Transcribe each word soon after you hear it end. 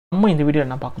நம்ம இந்த வீடியோ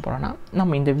என்ன பார்க்க போகிறோன்னா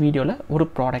நம்ம இந்த வீடியோவில் ஒரு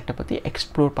ப்ராடக்ட்டை பற்றி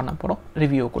எக்ஸ்ப்ளோர் பண்ண போகிறோம்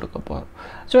ரிவ்யூ கொடுக்க போகிறோம்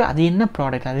ஸோ அது என்ன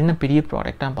ப்ராடக்ட் அது என்ன பெரிய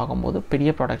ப்ராடக்டாக பார்க்கும்போது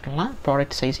பெரிய ப்ராடக்ட்லாம்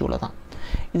ப்ராடக்ட் சைஸ் இவ்வளோ தான்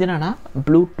இது என்னென்னா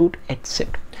ப்ளூடூத்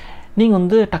ஹெட்செட் நீங்கள்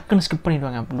வந்து டக்குன்னு ஸ்கிப்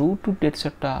பண்ணிடுவாங்க ப்ளூடூத்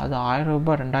ஹெட்செட்டாக அது 1000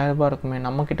 ரூபாய் 2000 ரூபாய் இருக்குமே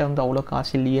நம்மக்கிட்ட வந்து அவ்வளோ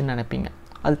காசு இல்லையேன்னு நினைப்பீங்க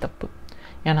அது தப்பு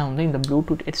ஏன்னா வந்து இந்த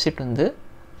ப்ளூடூத் ஹெட்செட் வந்து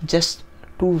ஜஸ்ட்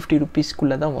 250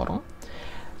 rupeesக்குள்ளே தான் வரும்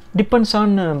depends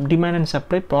on demand and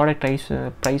supply product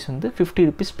price வந்து 50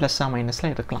 rupees ப்ளஸ் ஆ மைனஸில்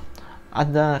இருக்கலாம்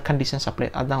அதுதான் கண்டிஷன் சப்ளை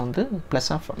அதுதான் வந்து ப்ளஸ்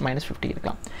ஆஃப் -50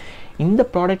 இருக்கலாம் இந்த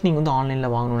ப்ராடக்ட் நீங்கள் வந்து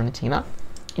ஆன்லைனில் வாங்கணும்னு நினச்சிங்கன்னா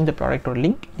இந்த ப்ராடக்டோட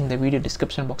லிங்க் இந்த வீடியோ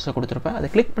டிஸ்கிரிப்ஷன் பாக்ஸில் கொடுத்துருப்பேன் அதை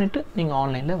கிளிக் பண்ணிவிட்டு நீங்கள்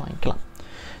ஆன்லைனில் வாங்கிக்கலாம்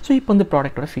ஸோ இப்போ வந்து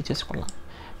ப்ராடக்டோட ஃபீச்சர்ஸ் பண்ணலாம்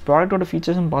ப்ராடக்டோட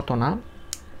ஃபீச்சர்ஸ்னு பார்த்தோன்னா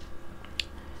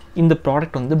இந்த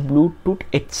ப்ராடக்ட் வந்து ப்ளூடூத்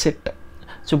ஹெட்செட்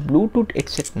ஸோ ப்ளூடூத்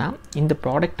ஹெட்செட்னால் இந்த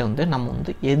ப்ராடக்ட்டை வந்து நம்ம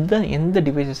வந்து எந்த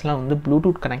டிவைசஸ்லாம் வந்து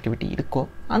ப்ளூடூத் கனெக்டிவிட்டி இருக்கோ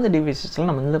அந்த டிவைசஸ்லாம்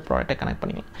நம்ம இந்த ப்ராடக்ட்டை கனெக்ட்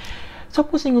பண்ணிக்கலாம்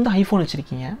சப்போஸ் நீங்கள் வந்து ஐஃபோன்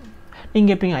வச்சுருக்கீங்க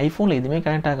நீங்கள் எப்படிங்க ஐஃபோனில் எதுவுமே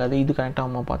கனெக்ட் ஆகாது இது கனெக்ட்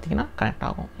ஆகாமல் பார்த்தீங்கன்னா கனெக்ட்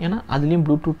ஆகும் ஏன்னா அதுலேயும்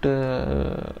ப்ளூடூத்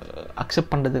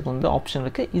அக்செப்ட் பண்ணுறதுக்கு வந்து ஆப்ஷன்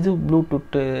இருக்குது இது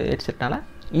ப்ளூடூத் ஹெட்செட்னால்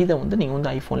இதை வந்து நீங்கள்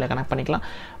வந்து ஐஃபோனில் கனெக்ட் பண்ணிக்கலாம்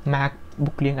மேக்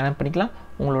புக்லேயும் கனெக்ட் பண்ணிக்கலாம்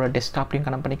உங்களோட டெஸ்க்டாப்லேயும்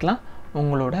கனெக்ட் பண்ணிக்கலாம்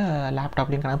உங்களோட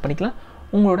லேப்டாப்லேயும் கனெக்ட் பண்ணிக்கலாம்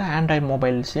உங்களோட ஆண்ட்ராய்டு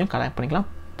மொபைல்ஸையும் கனெக்ட் பண்ணிக்கலாம்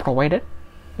ப்ரொவைடட்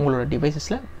உங்களோட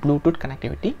டிவைசஸில் ப்ளூடூத்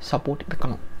கனெக்டிவிட்டி சப்போர்ட்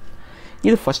இருக்கணும்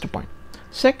இது ஃபஸ்ட் பாயிண்ட்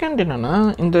செகண்ட் என்னென்னா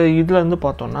இந்த இதில் வந்து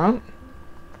பார்த்தோன்னா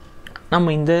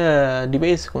நம்ம இந்த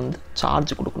டிவைஸுக்கு வந்து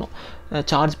சார்ஜ் கொடுக்கணும்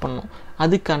சார்ஜ் பண்ணணும்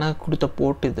அதுக்கான கொடுத்த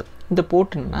போர்ட் இது இந்த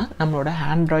போர்ட் என்னென்னா நம்மளோட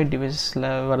ஆண்ட்ராய்டு டிவைஸில்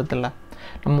வருதில்ல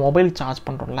நம்ம மொபைல் சார்ஜ்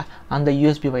பண்ணுறோம்ல அந்த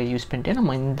யூஎஸ்பி ஒயர் யூஸ் பண்ணிட்டு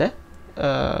நம்ம இந்த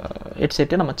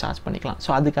ஹெட்செட்டை நம்ம சார்ஜ் பண்ணிக்கலாம் ஸோ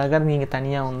அதுக்காக நீங்கள்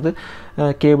தனியாக வந்து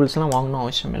கேபிள்ஸ்லாம் வாங்கணும்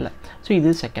அவசியம் இல்லை ஸோ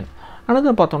இது செகண்ட்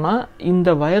அடுத்து பார்த்தோன்னா இந்த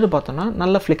வயர் பார்த்தோன்னா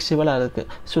நல்ல ஃப்ளெக்சிபிளாக இருக்குது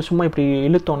ஸோ சும்மா இப்படி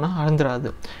இழுத்தோன்னா அறந்துடாது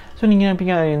ஸோ நீங்கள்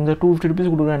நினைப்பீங்க இந்த 250 rupees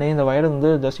கொடுக்குறானே இந்த வயர்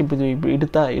வந்து ஜஸ்ட் இப்படி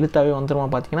இழுத்தாவே வந்துடுமா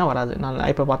பார்த்தீங்கன்னா வராது நான்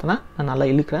இப்போ பார்த்தோன்னா நான் நல்லா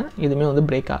இழுக்கிறேன் எதுவுமே வந்து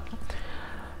பிரேக் ஆகலாம்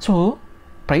ஸோ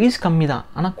ப்ரைஸ் கம்மி தான்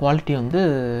ஆனால் குவாலிட்டி வந்து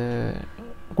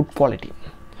குட் குவாலிட்டி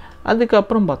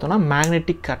அதுக்கப்புறம் பார்த்தோன்னா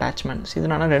மேக்னெட்டிக் அட்டாச்மெண்ட்ஸ்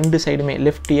இதனால ரெண்டு சைடுமே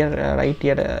left year right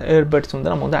year earbuds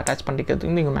வந்து நம்ம வந்து அட்டாச்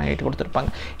பண்ணிக்கிறதுக்கு நீங்கள் மேக்னெட் கொடுத்துருப்பாங்க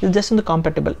இது ஜஸ்ட் வந்து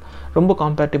காம்பேட்டபிள் ரொம்ப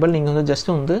காம்பேட்டபிள் நீங்கள் வந்து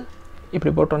ஜஸ்ட்டு வந்து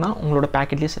இப்படி போட்டோன்னா உங்களோட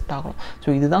பேக்கெட்லேயே செட் ஆகும் ஸோ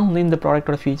இதுதான் வந்து இந்த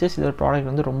ப்ராடக்ட்டோட ஃபீச்சர்ஸ் இதோட ப்ராடக்ட்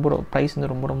வந்து ரொம்ப ப்ரைஸ் வந்து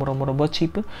ரொம்ப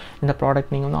சீப்பு இந்த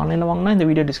ப்ராடக்ட் நீங்கள் வந்து ஆன்லைனில் வாங்கினா இந்த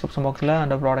வீடியோ டிஸ்கிரிப்ஷன் பாக்ஸில்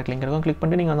அந்த ப்ராடக்ட் லிங்க் இருக்கும் கிளிக்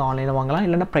பண்ணிட்டு நீங்கள் வந்து ஆன்லைனில் வாங்கலாம்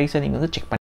இல்லைனா ப்ரைஸை நீங்கள் வந்து செக் பண்ணி